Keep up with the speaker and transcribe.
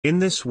In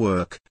this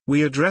work,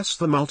 we address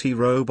the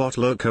multi-robot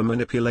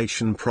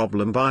loco-manipulation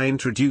problem by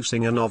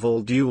introducing a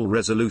novel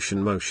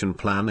dual-resolution motion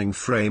planning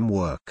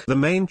framework. The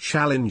main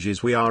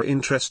challenges we are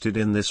interested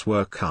in this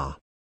work are: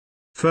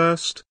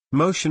 first,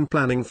 motion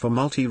planning for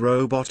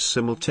multi-robot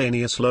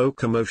simultaneous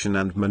locomotion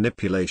and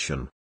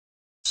manipulation.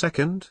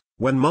 Second,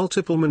 when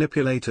multiple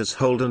manipulators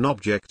hold an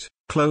object,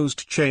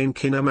 closed-chain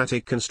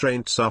kinematic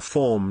constraints are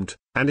formed,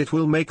 and it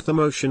will make the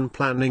motion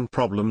planning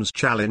problems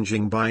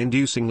challenging by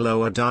inducing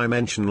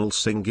lower-dimensional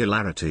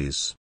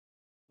singularities.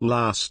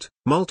 Last,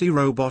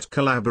 multi-robot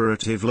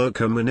collaborative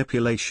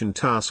loco-manipulation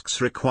tasks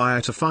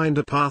require to find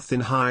a path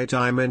in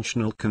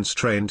high-dimensional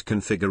constrained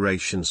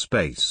configuration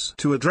space.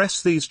 To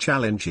address these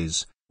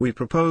challenges, we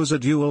propose a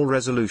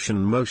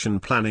dual-resolution motion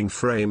planning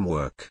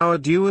framework. Our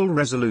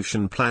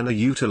dual-resolution planner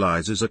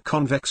utilizes a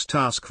convex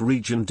task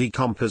region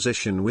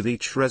decomposition with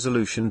each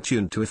resolution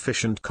tuned to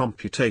efficient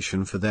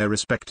computation for their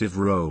respective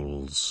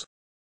roles.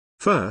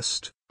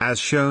 First, as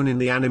shown in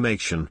the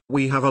animation,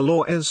 we have a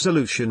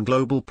low-resolution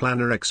global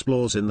planner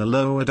explores in the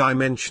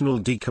lower-dimensional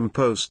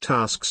decomposed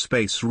task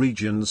space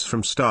regions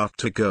from start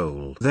to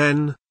goal.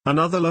 Then,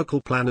 another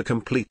local planner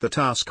complete the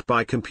task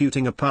by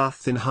computing a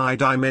path in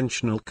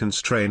high-dimensional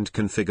constrained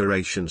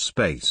configuration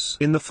space.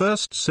 In the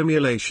first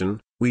simulation,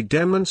 we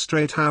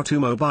demonstrate how two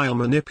mobile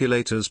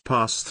manipulators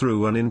pass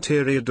through an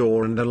interior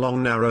door and a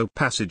long narrow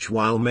passage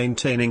while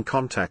maintaining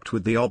contact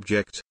with the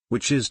object,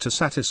 which is to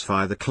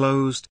satisfy the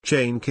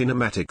closed-chain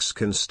kinematics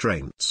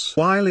constraints.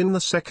 While in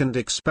the second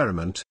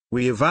experiment,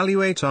 we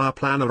evaluate our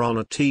planner on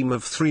a team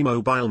of 3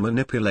 mobile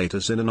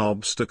manipulators in an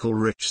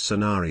obstacle-rich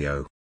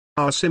scenario.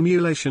 Our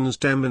simulations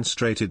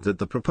demonstrated that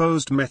the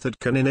proposed method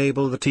can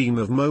enable the team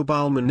of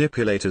mobile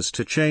manipulators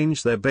to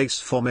change their base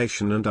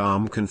formation and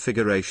arm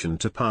configuration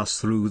to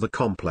pass through the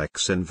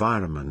complex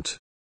environment.